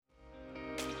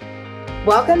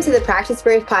Welcome to the Practice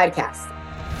Brave podcast.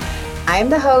 I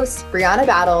am the host, Brianna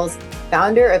Battles,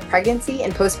 founder of Pregnancy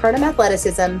and Postpartum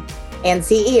Athleticism and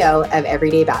CEO of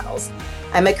Everyday Battles.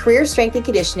 I'm a career strength and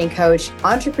conditioning coach,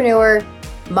 entrepreneur,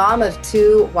 mom of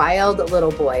 2 wild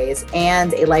little boys,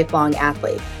 and a lifelong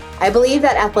athlete. I believe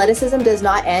that athleticism does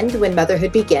not end when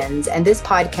motherhood begins, and this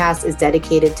podcast is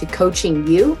dedicated to coaching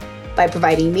you by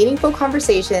providing meaningful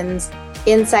conversations,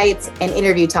 insights, and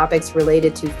interview topics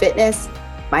related to fitness,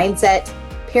 mindset,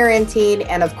 parenting,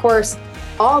 and of course,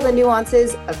 all the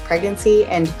nuances of pregnancy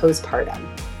and postpartum.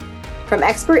 From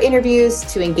expert interviews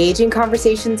to engaging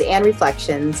conversations and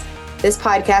reflections, this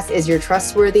podcast is your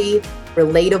trustworthy,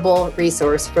 relatable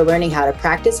resource for learning how to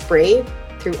practice brave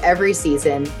through every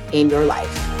season in your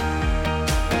life.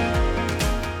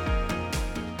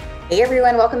 Hey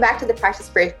everyone, welcome back to the Practice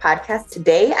Brave podcast.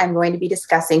 Today, I'm going to be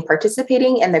discussing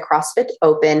participating in the CrossFit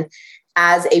Open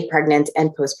as a pregnant and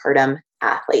postpartum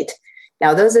athlete.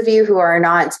 Now, those of you who are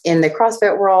not in the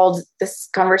CrossFit world, this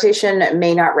conversation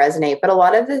may not resonate, but a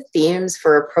lot of the themes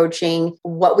for approaching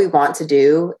what we want to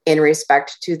do in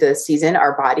respect to the season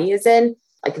our body is in,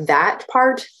 like that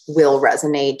part will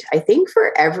resonate, I think,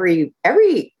 for every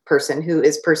person who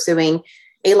is pursuing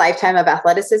a lifetime of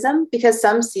athleticism, because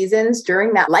some seasons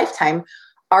during that lifetime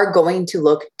are going to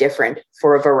look different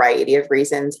for a variety of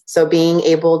reasons. So being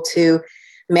able to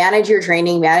manage your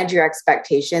training, manage your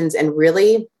expectations, and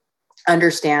really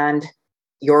understand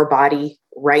your body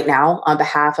right now on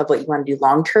behalf of what you want to do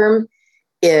long-term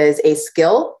is a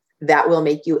skill that will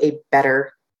make you a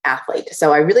better athlete.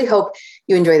 So I really hope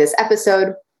you enjoy this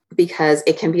episode because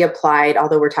it can be applied,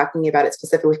 although we're talking about it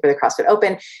specifically for the CrossFit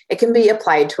Open, it can be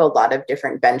applied to a lot of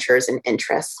different ventures and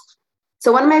interests.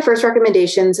 So one of my first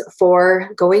recommendations for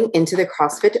going into the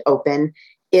CrossFit Open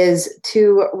is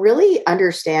to really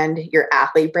understand your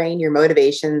athlete brain, your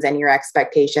motivations, and your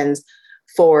expectations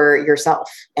for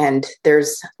yourself. And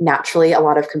there's naturally a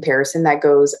lot of comparison that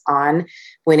goes on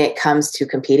when it comes to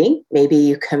competing. Maybe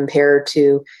you compare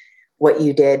to what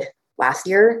you did last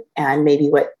year and maybe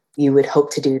what you would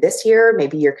hope to do this year.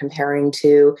 Maybe you're comparing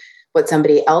to what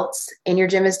somebody else in your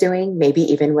gym is doing, maybe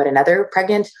even what another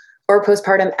pregnant or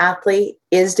postpartum athlete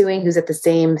is doing who's at the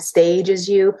same stage as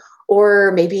you,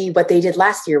 or maybe what they did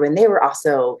last year when they were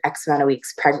also X amount of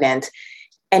weeks pregnant.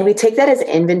 And we take that as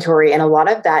inventory, and a lot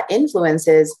of that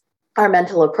influences our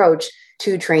mental approach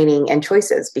to training and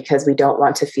choices because we don't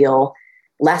want to feel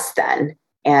less than.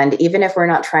 And even if we're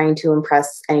not trying to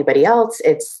impress anybody else,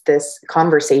 it's this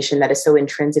conversation that is so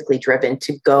intrinsically driven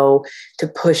to go, to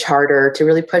push harder, to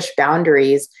really push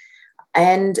boundaries.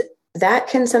 And that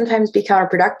can sometimes be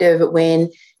counterproductive when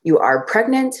you are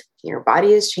pregnant, your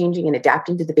body is changing and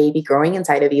adapting to the baby growing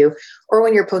inside of you, or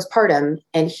when you're postpartum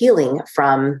and healing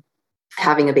from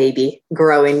having a baby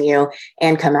grow in you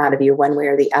and come out of you one way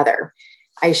or the other.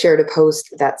 I shared a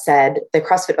post that said the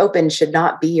CrossFit Open should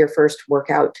not be your first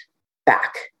workout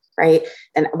back, right?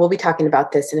 And we'll be talking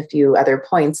about this in a few other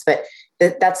points, but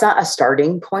that's not a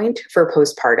starting point for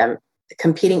postpartum.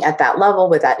 Competing at that level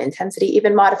with that intensity,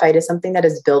 even modified, is something that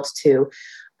is built to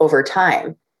over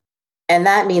time. And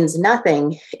that means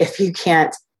nothing if you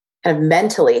can't kind of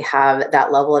mentally have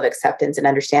that level of acceptance and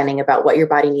understanding about what your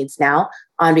body needs now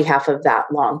on behalf of that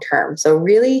long term. So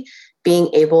really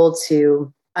being able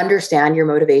to understand your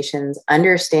motivations,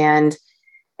 understand,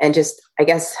 and just, I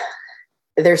guess,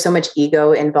 there's so much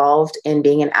ego involved in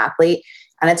being an athlete,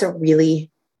 and it's a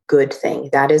really good thing.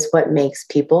 That is what makes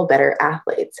people better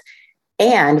athletes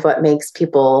and what makes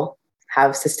people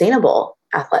have sustainable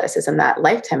athleticism. That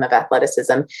lifetime of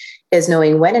athleticism is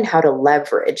knowing when and how to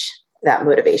leverage that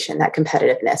motivation, that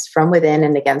competitiveness from within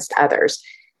and against others.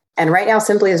 And right now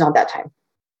simply is not that time.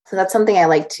 So that's something I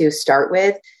like to start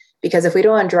with, because if we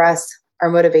don't address our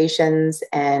motivations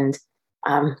and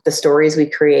the stories we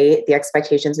create, the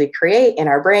expectations we create in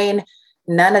our brain,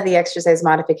 none of the exercise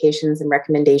modifications and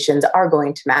recommendations are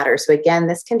going to matter. So again,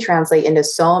 this can translate into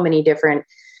so many different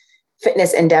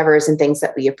fitness endeavors and things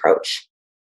that we approach.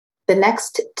 The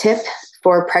next tip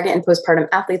for pregnant and postpartum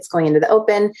athletes going into the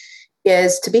Open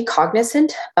is to be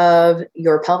cognizant of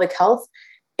your pelvic health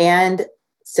and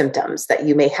symptoms that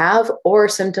you may have, or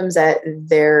symptoms that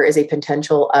there is a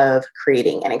potential of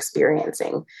creating and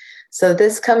experiencing. So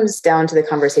this comes down to the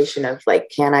conversation of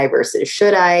like, can I versus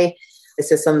should I? Is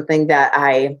this something that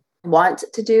I want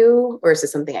to do, or is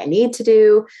this something I need to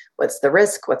do? What's the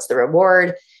risk? What's the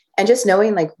reward? And just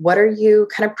knowing like, what are you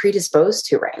kind of predisposed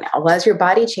to right now? Well, as your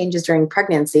body changes during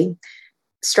pregnancy,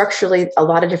 structurally, a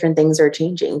lot of different things are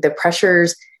changing. The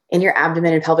pressures in your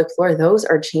abdomen and pelvic floor, those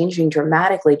are changing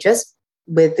dramatically just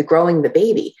with the growing the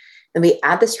baby. Then we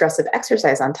add the stress of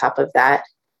exercise on top of that.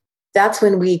 that's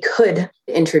when we could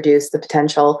introduce the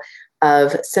potential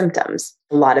of symptoms.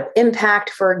 A lot of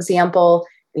impact, for example,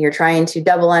 when you're trying to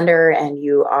double under and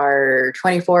you are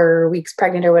 24 weeks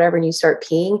pregnant or whatever, and you start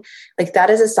peeing, like that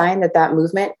is a sign that that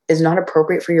movement is not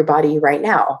appropriate for your body right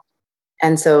now.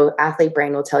 And so athlete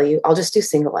brain will tell you, I'll just do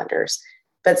single unders.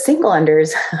 But single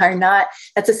unders are not,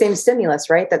 that's the same stimulus,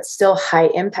 right? That's still high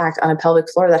impact on a pelvic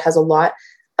floor that has a lot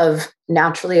of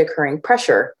naturally occurring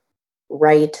pressure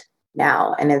right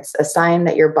now. And it's a sign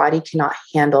that your body cannot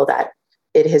handle that.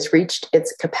 It has reached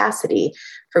its capacity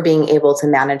for being able to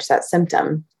manage that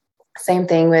symptom. Same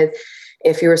thing with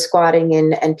if you're squatting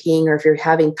and peeing, or if you're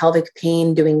having pelvic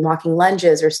pain doing walking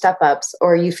lunges or step ups,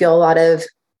 or you feel a lot of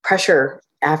pressure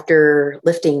after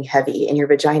lifting heavy in your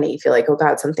vagina, you feel like, oh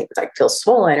God, something like feels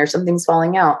swollen or something's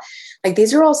falling out. Like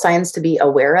these are all signs to be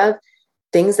aware of,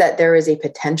 things that there is a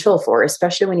potential for,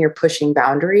 especially when you're pushing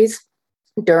boundaries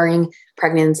during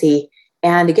pregnancy.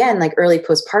 And again, like early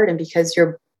postpartum, because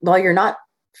while you're not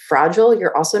fragile,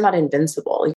 you're also not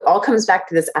invincible. It all comes back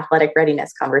to this athletic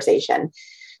readiness conversation.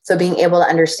 So being able to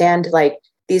understand, like,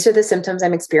 these are the symptoms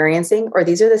I'm experiencing, or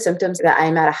these are the symptoms that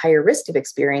I'm at a higher risk of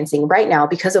experiencing right now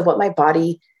because of what my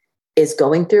body is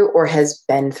going through or has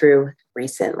been through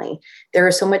recently. There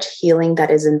is so much healing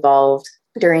that is involved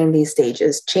during these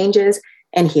stages, changes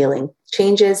and healing.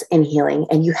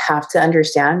 And you have to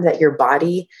understand that your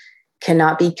body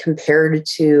cannot be compared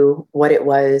to what it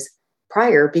was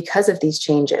prior because of these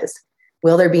changes.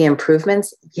 Will there be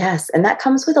improvements? Yes. And that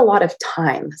comes with a lot of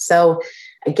time. So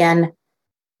again,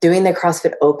 doing the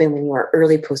CrossFit Open when you are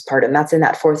early postpartum, that's in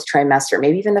that 4th trimester,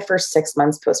 maybe even the first 6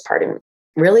 months postpartum,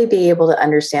 really be able to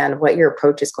understand what your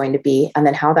approach is going to be, and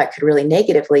then how that could really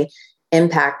negatively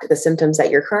impact the symptoms that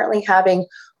you're currently having,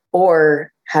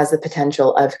 or has the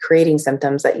potential of creating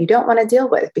symptoms that you don't want to deal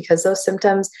with, because those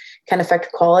symptoms can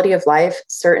affect quality of life,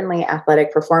 certainly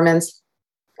athletic performance.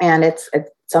 And it's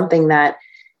something that,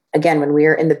 again, when we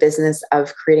are in the business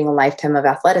of creating a lifetime of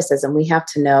athleticism, we have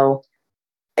to know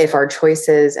if our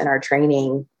choices and our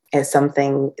training is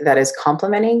something that is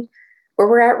complementing where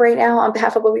we're at right now on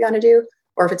behalf of what we want to do,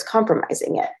 or if it's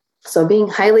compromising it. So being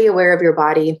highly aware of your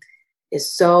body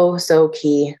is so, so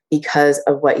key because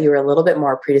of what you're a little bit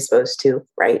more predisposed to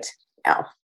right now.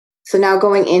 So now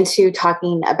going into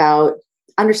talking about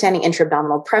understanding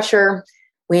intra-abdominal pressure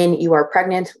when you are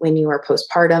pregnant, when you are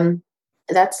postpartum.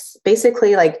 That's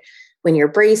basically like when you're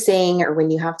bracing or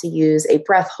when you have to use a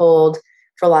breath hold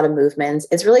for a lot of movements.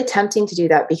 It's really tempting to do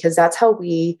that because that's how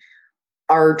we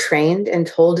are trained and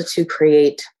told to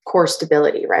create core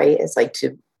stability, right? It's like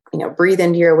to, breathe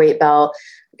into your weight belt,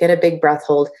 get a big breath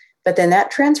hold, but then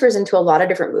that transfers into a lot of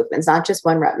different movements, not just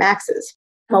 1 rep maxes.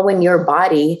 Well, when your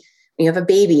body, when you have a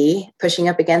baby pushing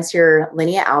up against your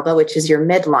linea alba, which is your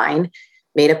midline,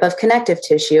 made up of connective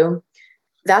tissue,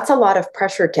 that's a lot of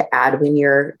pressure to add when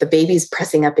the baby's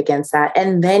pressing up against that.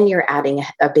 And then you're adding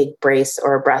a big brace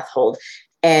or a breath hold.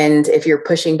 And if you're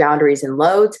pushing boundaries and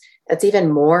loads, that's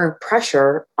even more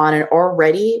pressure on an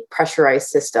already pressurized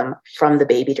system from the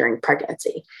baby during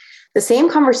pregnancy. The same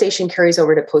conversation carries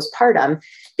over to postpartum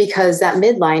because that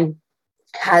midline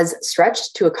has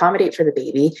stretched to accommodate for the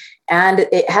baby, and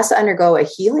it has to undergo a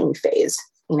healing phase.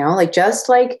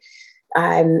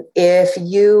 If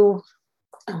you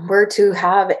were to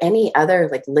have any other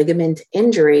like ligament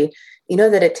injury, you know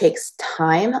that it takes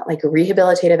time, like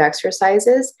rehabilitative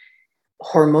exercises,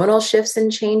 hormonal shifts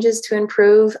and changes to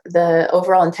improve the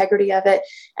overall integrity of it,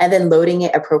 and then loading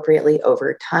it appropriately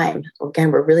over time.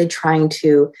 Again, we're really trying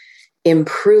to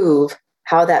improve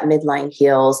how that midline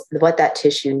heals, what that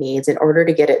tissue needs in order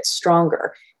to get it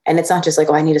stronger. And it's not just like,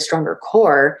 oh, I need a stronger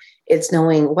core. It's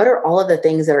knowing what are all of the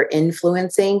things that are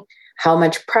influencing how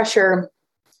much pressure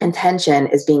and tension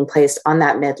is being placed on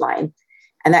that midline.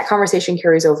 And that conversation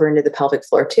carries over into the pelvic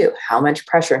floor too. How much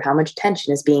pressure and how much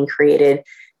tension is being created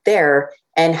there,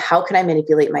 and how can I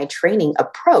manipulate my training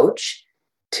approach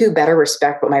to better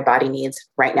respect what my body needs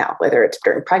right now, whether it's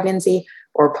during pregnancy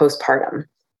or postpartum.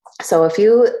 So a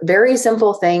few very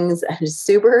simple things,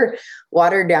 super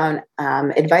watered down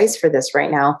advice for this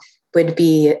right now would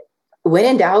be, when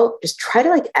in doubt, just try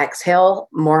to exhale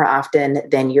more often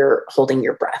than you're holding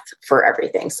your breath for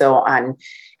everything. So on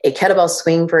a kettlebell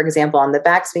swing, for example, on the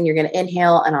back swing, you're going to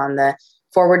inhale, and on the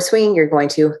forward swing, you're going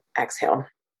to exhale.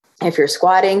 If you're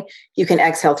squatting, you can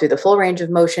exhale through the full range of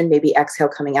motion, maybe exhale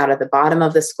coming out of the bottom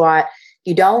of the squat.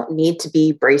 You don't need to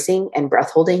be bracing and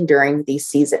breath holding during these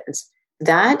seasons.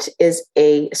 That is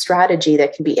a strategy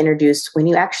that can be introduced when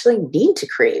you actually need to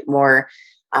create more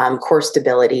core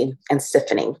stability and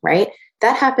stiffening, right?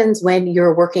 That happens when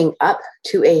you're working up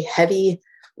to a heavy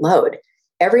load.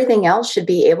 everything else should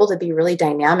be able to be really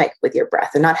dynamic with your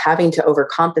breath and not having to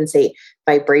overcompensate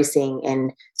by bracing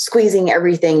and squeezing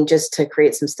everything just to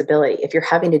create some stability. If you're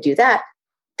having to do that,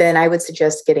 then I would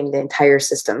suggest getting the entire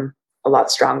system a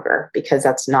lot stronger, because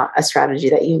that's not a strategy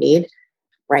that you need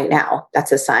right now.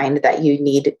 That's a sign that you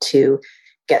need to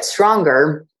get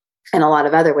stronger in a lot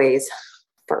of other ways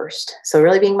first. So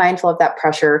really being mindful of that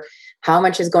pressure, how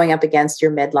much is going up against your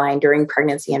midline during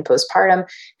pregnancy and postpartum,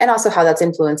 and also how that's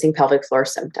influencing pelvic floor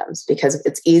symptoms, because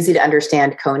it's easy to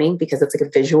understand coning because it's like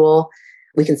a visual,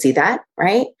 we can see that,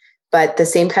 right? But the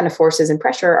same kind of forces and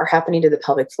pressure are happening to the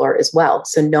pelvic floor as well.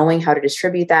 So knowing how to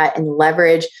distribute that and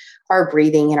leverage our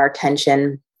breathing and our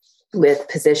tension with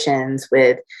positions,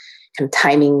 with kind of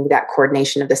timing that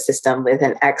coordination of the system with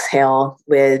an exhale,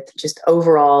 with just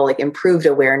overall like improved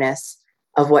awareness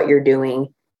of what you're doing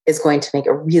is going to make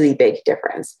a really big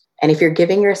difference. And if you're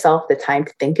giving yourself the time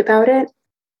to think about it,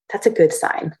 that's a good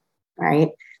sign, right?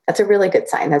 That's a really good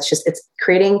sign. It's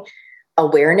creating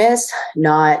awareness,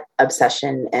 not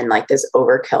obsession and like this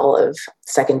overkill of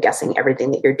second guessing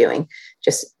everything that you're doing.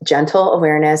 Just gentle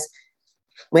awareness.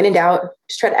 When in doubt,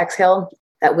 just try to exhale.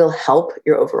 That will help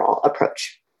your overall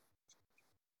approach.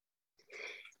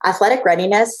 Athletic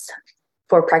readiness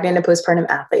for pregnant and postpartum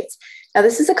athletes. Now,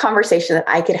 this is a conversation that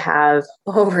I could have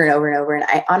over and over and over. And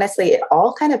I honestly, it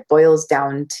all kind of boils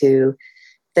down to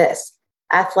this.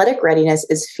 Athletic readiness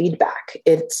is feedback.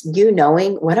 It's you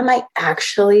knowing, what am I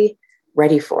actually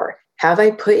ready for? Have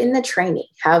I put in the training?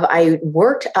 Have I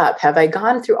worked up? Have I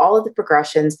gone through all of the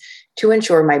progressions to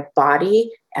ensure my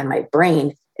body and my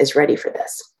brain is ready for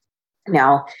this?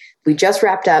 Now, we just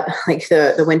wrapped up like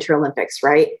the Winter Olympics,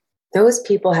 right? Those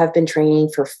people have been training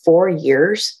for 4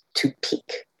 years to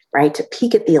peak, right? To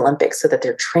peak at the Olympics so that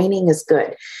their training is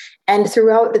good. And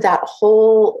throughout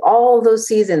all those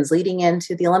seasons leading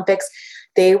into the Olympics,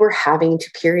 they were having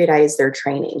to periodize their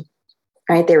training,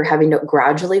 right? They were having to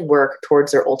gradually work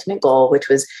towards their ultimate goal, which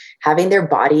was having their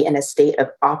body in a state of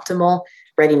optimal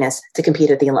readiness to compete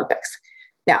at the Olympics.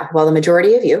 Now, while the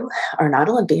majority of you are not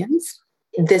Olympians,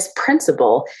 this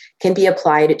principle can be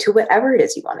applied to whatever it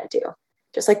is you want to do.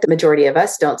 Just like the majority of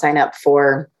us don't sign up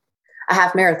for a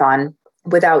half marathon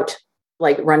without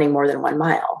like running more than 1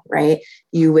 mile, right?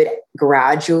 You would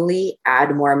gradually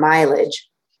add more mileage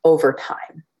over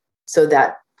time so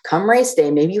that come race day,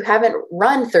 maybe you haven't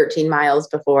run 13 miles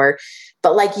before,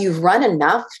 but like you've run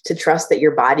enough to trust that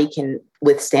your body can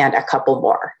withstand a couple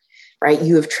more, right?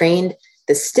 You have trained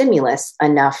the stimulus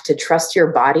enough to trust your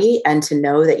body and to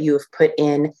know that you have put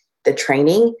in the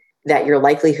training, that your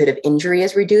likelihood of injury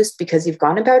is reduced because you've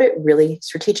gone about it really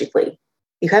strategically.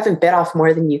 You haven't bit off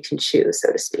more than you can chew,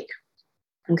 so to speak.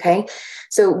 Okay.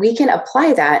 So we can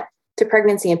apply that to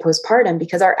pregnancy and postpartum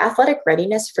because our athletic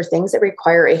readiness for things that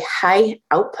require a high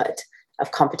output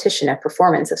of competition, of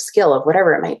performance, of skill, of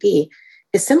whatever it might be,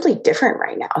 is simply different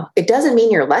right now. It doesn't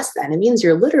mean you're less than. It means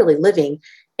you're literally living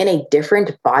in a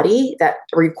different body that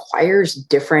requires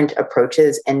different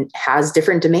approaches and has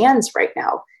different demands right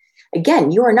now.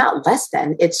 Again, you are not less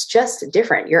than, it's just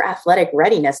different. Your athletic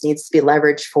readiness needs to be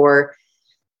leveraged for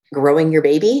growing your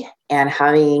baby and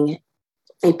having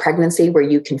a pregnancy where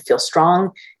you can feel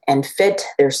strong and fit.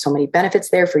 There's so many benefits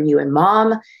there for you and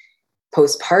mom.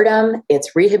 Postpartum,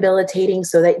 it's rehabilitating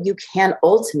so that you can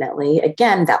ultimately,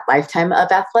 again, that lifetime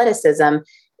of athleticism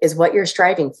is what you're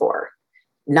striving for,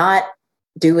 not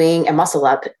doing a muscle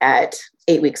up at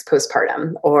 8 weeks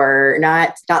postpartum, or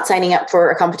not signing up for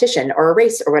a competition or a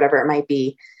race or whatever it might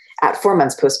be at 4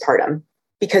 months postpartum,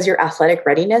 because your athletic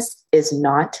readiness is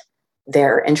not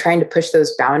there. And trying to push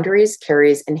those boundaries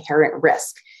carries inherent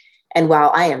risk. And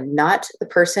while I am not the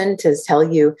person to tell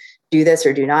you do this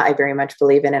or do not, I very much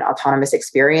believe in an autonomous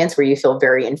experience where you feel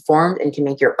very informed and can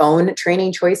make your own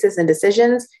training choices and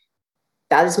decisions.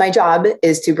 That is my job,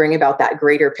 is to bring about that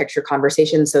greater picture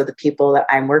conversation. So the people that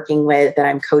I'm working with, that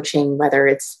I'm coaching, whether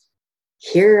it's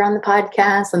here on the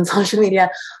podcast, on social media,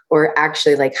 or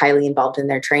actually like highly involved in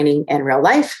their training in real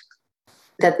life,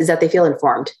 that they feel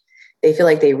informed. They feel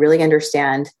like they really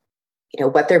understand,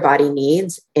 what their body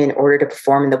needs in order to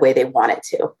perform in the way they want it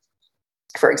to.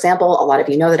 For example, a lot of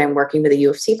you know that I'm working with a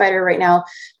UFC fighter right now,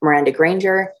 Miranda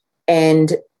Granger,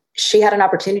 and she had an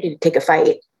opportunity to take a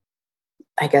fight.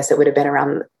 I guess it would have been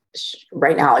around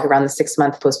right now, like around the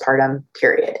 6-month postpartum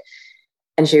period.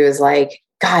 And she was like,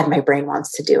 God, my brain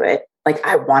wants to do it. Like,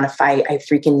 I want to fight. I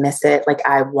freaking miss it. Like,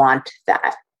 I want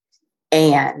that.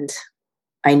 And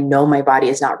I know my body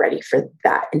is not ready for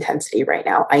that intensity right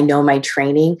now. I know my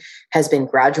training has been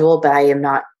gradual, but I am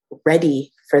not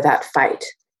ready for that fight.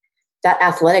 that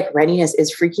athletic readiness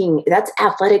is that's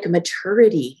athletic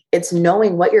maturity. It's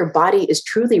knowing what your body is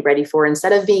truly ready for.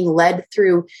 Instead of being led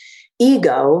through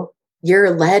ego,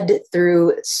 you're led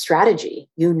through strategy.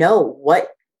 You know what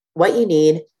you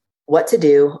need, what to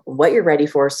do, what you're ready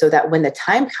for, so that when the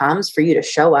time comes for you to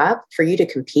show up, for you to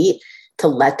compete, to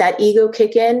let that ego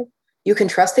kick in, you can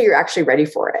trust that you're actually ready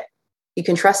for it. You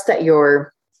can trust that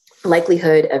your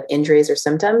likelihood of injuries or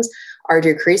symptoms are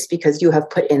decreased because you have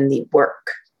put in the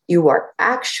work. You are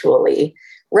actually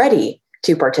ready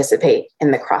to participate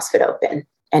in the CrossFit Open.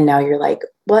 And now you're like,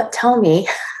 what? Tell me,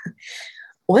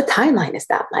 what timeline is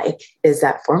that like? Is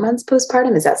that 4 months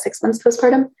postpartum? Is that 6 months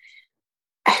postpartum?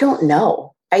 I don't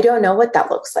know. I don't know what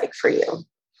that looks like for you.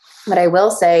 But I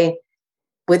will say,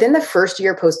 within the first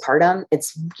year postpartum,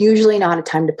 it's usually not a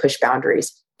time to push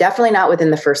boundaries. Definitely not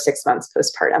within the first 6 months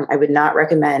postpartum. I would not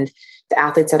recommend the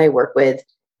athletes that I work with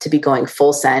to be going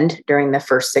full send during the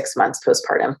first 6 months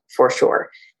postpartum, for sure.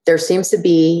 There seems to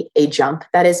be a jump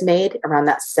that is made around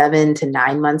that 7 to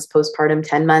 9 months postpartum,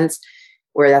 10 months,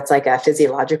 where that's like a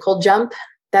physiological jump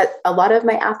that a lot of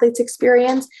my athletes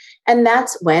experience. And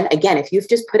that's when, again, if you've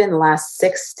just put in the last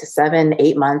 6 to 7,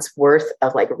 8 months worth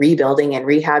of like rebuilding and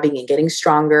rehabbing and getting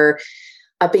stronger,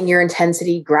 upping your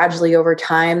intensity gradually over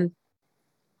time,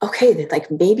 okay, then like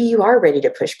maybe you are ready to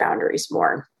push boundaries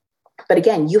more. But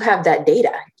again, you have that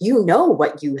data. You know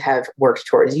what you have worked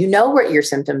towards. You know what your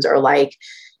symptoms are like.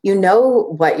 You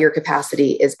know what your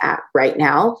capacity is at right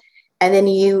now. And then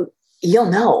you'll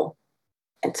know.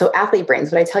 And so athlete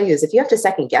brains, what I tell you is if you have to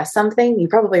second guess something, you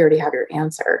probably already have your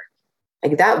answer.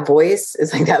 Like that voice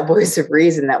is like that voice of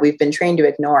reason that we've been trained to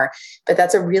ignore. But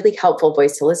that's a really helpful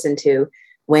voice to listen to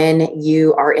when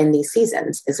you are in these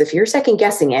seasons, is if you're second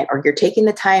guessing it, or you're taking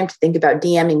the time to think about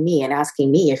DMing me and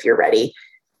asking me if you're ready.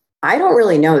 I don't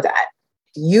really know that.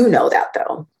 You know that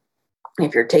though.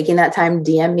 If you're taking that time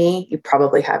to DM me, you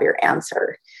probably have your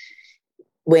answer.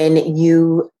 When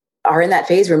you are in that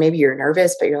phase where maybe you're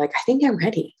nervous, but you're like, I think I'm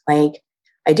ready. Like,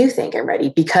 I do think I'm ready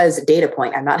because data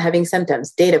point, I'm not having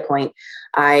symptoms. Data point,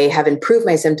 I have improved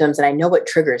my symptoms and I know what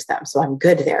triggers them. So I'm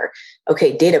good there.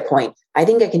 Okay, data point, I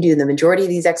think I can do the majority of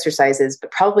these exercises,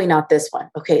 but probably not this one.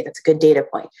 Okay, that's a good data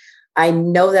point. I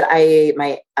know that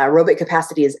my aerobic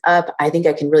capacity is up. I think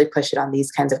I can really push it on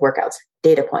these kinds of workouts.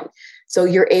 Data point. So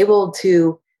you're able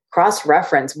to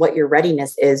cross-reference what your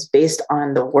readiness is based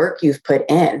on the work you've put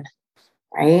in,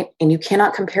 right? And you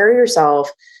cannot compare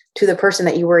yourself to the person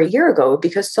that you were a year ago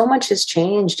because so much has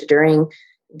changed during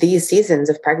these seasons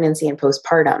of pregnancy and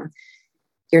postpartum.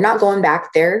 You're not going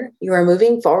back there. You are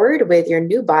moving forward with your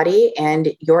new body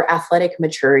and your athletic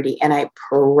maturity. And I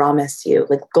promise you,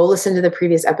 like, go listen to the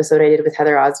previous episode I did with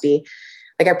Heather Osby.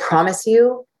 Like, I promise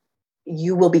you,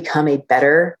 you will become a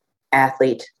better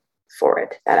athlete for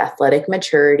it. That athletic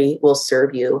maturity will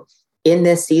serve you in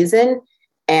this season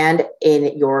and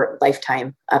in your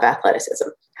lifetime of athleticism.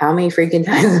 How many freaking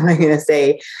times am I going to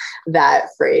say that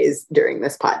phrase during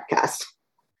this podcast?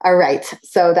 All right.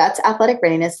 So that's athletic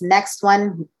readiness. Next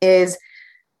one is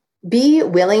be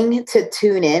willing to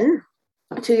tune in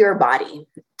to your body,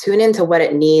 tune into what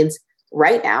it needs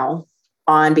right now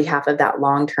on behalf of that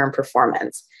long-term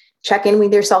performance. Check in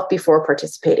with yourself before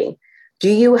participating. Do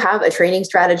you have a training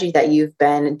strategy that you've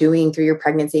been doing through your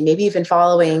pregnancy? Maybe you've been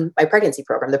following my pregnancy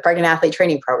program, the Pregnant Athlete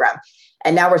Training Program,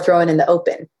 and now we're throwing in the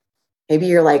open. Maybe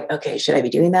you're like, okay, should I be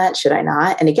doing that? Should I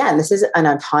not? And again, this is an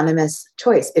autonomous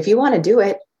choice. If you want to do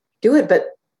it, but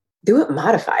do it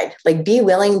modified. Like, be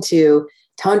willing to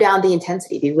tone down the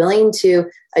intensity, be willing to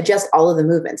adjust all of the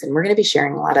movements. And we're going to be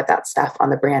sharing a lot of that stuff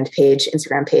on the brand page,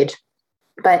 Instagram page.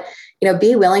 But,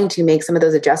 be willing to make some of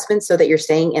those adjustments so that you're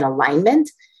staying in alignment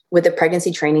with the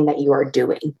pregnancy training that you are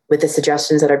doing, with the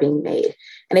suggestions that are being made.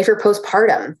 And if you're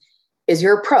postpartum, is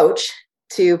your approach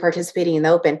to participating in the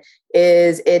open,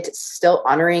 is it still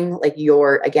honoring like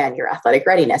your athletic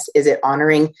readiness? Is it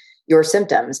honoring your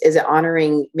symptoms? Is it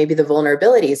honoring maybe the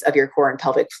vulnerabilities of your core and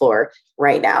pelvic floor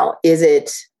right now? Is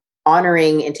it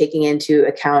honoring and taking into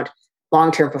account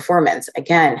long-term performance?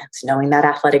 Again, it's knowing that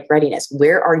athletic readiness.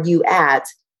 Where are you at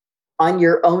on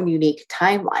your own unique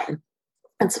timeline?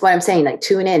 That's what I'm saying. Like,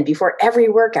 tune in before every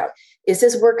workout. Is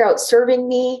this workout serving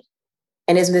me?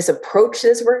 And is this approach to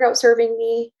this workout serving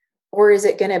me? Or is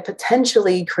it going to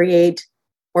potentially create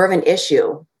more of an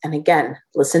issue? And again,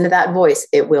 listen to that voice.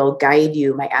 It will guide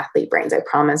you, my athlete brains. I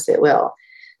promise it will.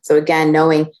 So again,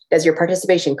 knowing, does your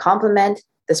participation complement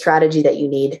the strategy that you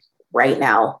need right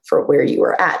now for where you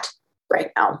are at right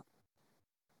now?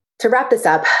 To wrap this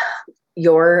up,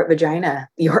 your vagina,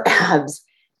 your abs,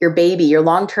 your baby, your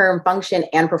long-term function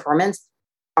and performance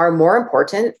are more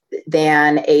important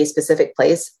than a specific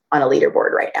place on a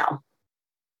leaderboard right now.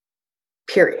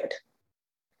 period.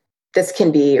 This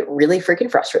can be really freaking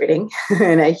frustrating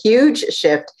and a huge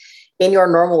shift in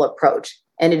your normal approach.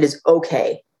 And it is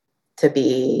okay to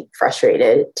be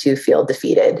frustrated, to feel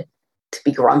defeated, to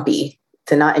be grumpy,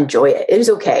 to not enjoy it. It is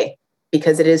okay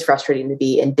because it is frustrating to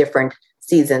be in different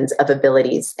seasons of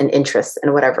abilities and interests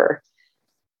and whatever.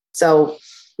 So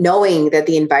knowing that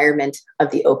the environment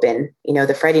of the open,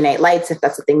 the Friday night lights, if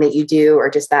that's the thing that you do, or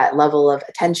just that level of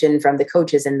attention from the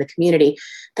coaches in the community,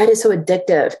 that is so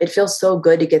addictive. It feels so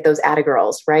good to get those atta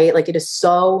girls, right? Like it is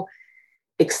so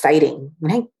exciting.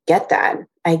 And I get that.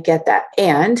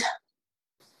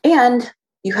 And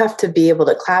you have to be able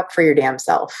to clap for your damn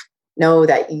self. Know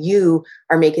that you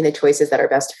are making the choices that are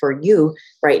best for you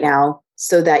right now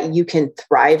so that you can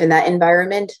thrive in that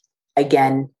environment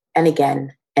again and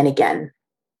again and again.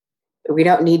 We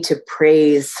don't need to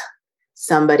praise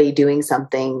somebody doing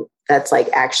something that's like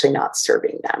actually not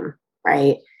serving them,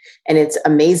 right? And it's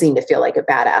amazing to feel like a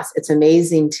badass. It's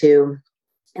amazing to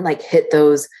hit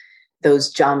those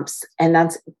jumps, and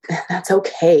that's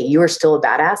okay. You are still a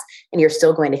badass and you're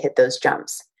still going to hit those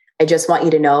jumps. I just want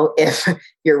you to know if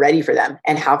you're ready for them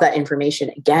and have that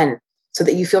information again so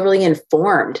that you feel really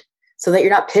informed, so that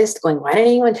you're not pissed going, why didn't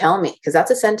anyone tell me? Because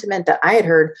that's a sentiment that I had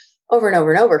heard over and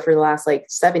over and over for the last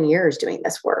 7 years doing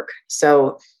this work.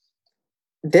 So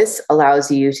this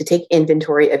allows you to take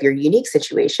inventory of your unique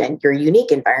situation, your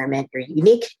unique environment, your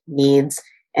unique needs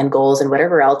and goals and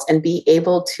whatever else, and be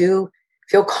able to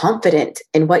feel confident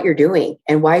in what you're doing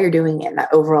and why you're doing it in that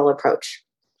overall approach.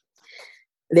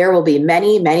 There will be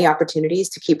many, many opportunities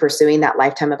to keep pursuing that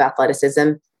lifetime of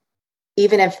athleticism,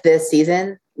 even if this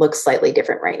season looks slightly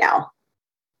different right now.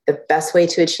 The best way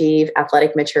to achieve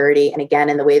athletic maturity, and again,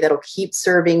 in the way that'll keep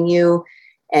serving you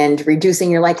and reducing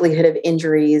your likelihood of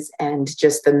injuries and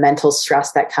just the mental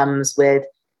stress that comes with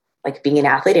being an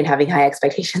athlete and having high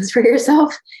expectations for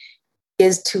yourself,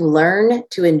 is to learn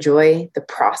to enjoy the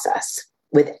process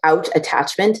without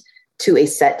attachment to a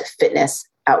set fitness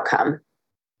outcome.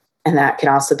 And that can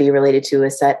also be related to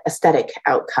a set aesthetic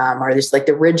outcome, or just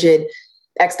the rigid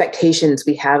expectations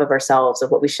we have of ourselves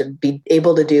of what we should be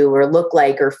able to do or look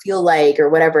like or feel like or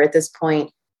whatever at this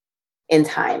point in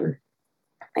time.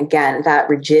 Again, that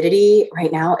rigidity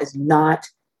right now is not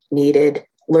needed.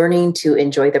 Learning to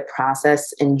enjoy the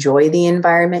process, enjoy the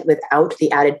environment without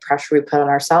the added pressure we put on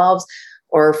ourselves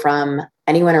or from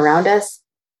anyone around us,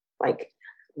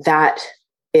 that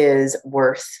is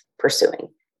worth pursuing.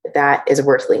 That is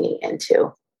worth leaning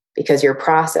into, because your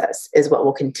process is what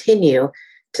will continue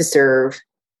to serve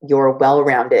your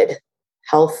well-rounded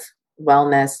health,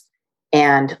 wellness,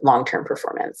 and long-term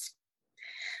performance.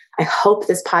 I hope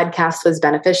this podcast was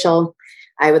beneficial.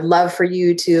 I would love for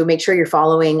you to make sure you're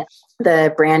following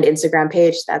the brand Instagram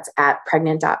page. That's at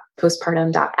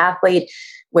pregnant.postpartum.athlete,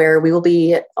 where we will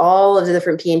be, all of the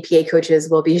different P and PA coaches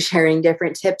will be sharing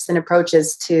different tips and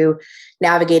approaches to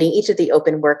navigating each of the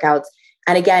open workouts.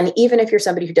 And again, even if you're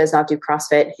somebody who does not do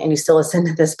CrossFit and you still listen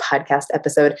to this podcast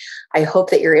episode, I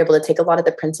hope that you're able to take a lot of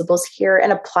the principles here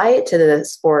and apply it to the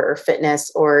sport or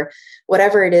fitness or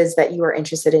whatever it is that you are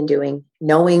interested in doing.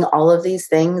 Knowing all of these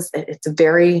things, it's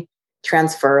very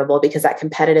transferable, because that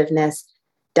competitiveness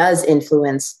does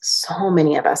influence so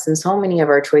many of us and so many of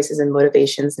our choices and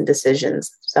motivations and decisions.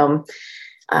 So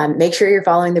make sure you're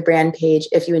following the brand page.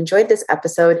 If you enjoyed this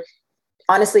episode,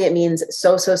 honestly, it means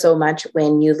so much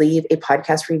when you leave a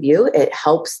podcast review. It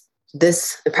helps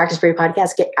the Practice Brave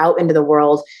podcast get out into the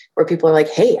world where people are like,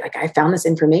 hey, I found this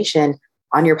information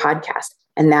on your podcast.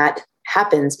 And that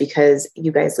happens because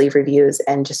you guys leave reviews,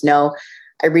 and just know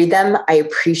I read them, I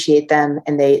appreciate them,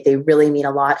 and they really mean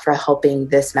a lot for helping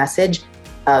this message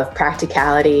of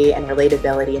practicality and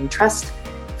relatability and trust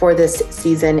for this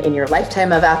season in your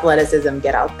lifetime of athleticism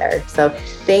get out there. So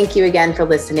thank you again for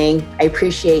listening. I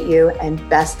appreciate you, and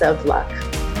best of luck.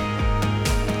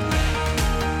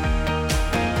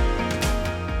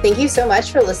 Thank you so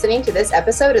much for listening to this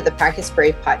episode of the Practice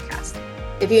Brave podcast.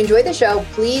 If you enjoyed the show,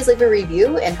 please leave a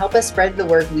review and help us spread the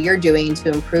work we are doing to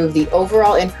improve the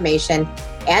overall information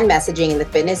and messaging in the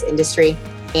fitness industry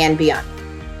and beyond.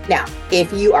 Now,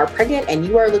 if you are pregnant and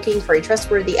you are looking for a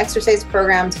trustworthy exercise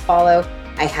program to follow,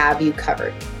 I have you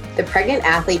covered. The Pregnant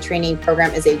Athlete Training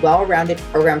Program is a well-rounded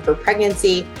program for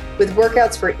pregnancy with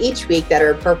workouts for each week that are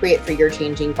appropriate for your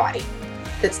changing body.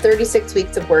 That's 36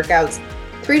 weeks of workouts,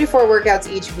 3 to 4 workouts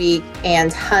each week,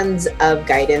 and tons of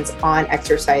guidance on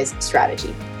exercise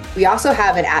strategy. We also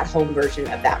have an at-home version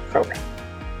of that program.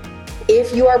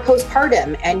 If you are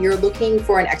postpartum and you're looking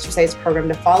for an exercise program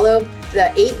to follow,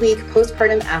 the 8-week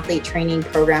Postpartum Athlete Training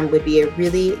Program would be a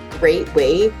really great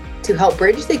way to help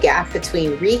bridge the gap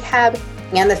between rehab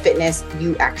and the fitness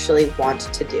you actually want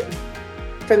to do.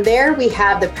 From there, we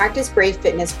have the Practice Brave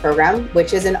Fitness program,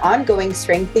 which is an ongoing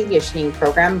strength and conditioning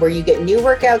program where you get new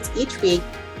workouts each week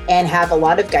and have a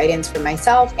lot of guidance from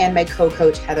myself and my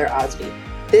co-coach, Heather Osby.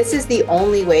 This is the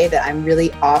only way that I'm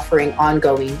really offering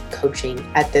ongoing coaching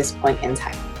at this point in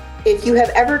time. If you have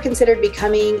ever considered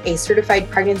becoming a certified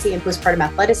pregnancy and postpartum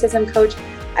athleticism coach,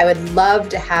 I would love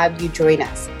to have you join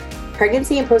us.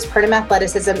 Pregnancy and Postpartum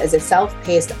Athleticism is a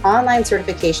self-paced online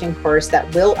certification course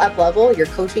that will up-level your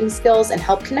coaching skills and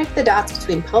help connect the dots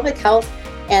between pelvic health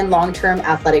and long-term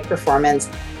athletic performance,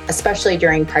 especially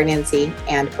during pregnancy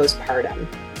and postpartum.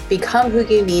 Become who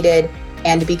you needed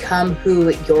and become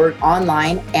who your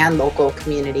online and local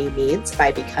community needs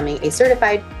by becoming a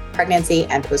certified pregnancy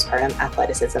and postpartum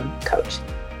athleticism coach.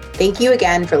 Thank you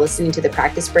again for listening to the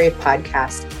Practice Brave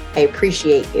podcast. I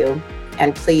appreciate you.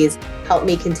 And please help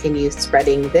me continue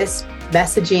spreading this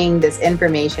messaging, this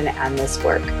information, and this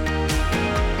work.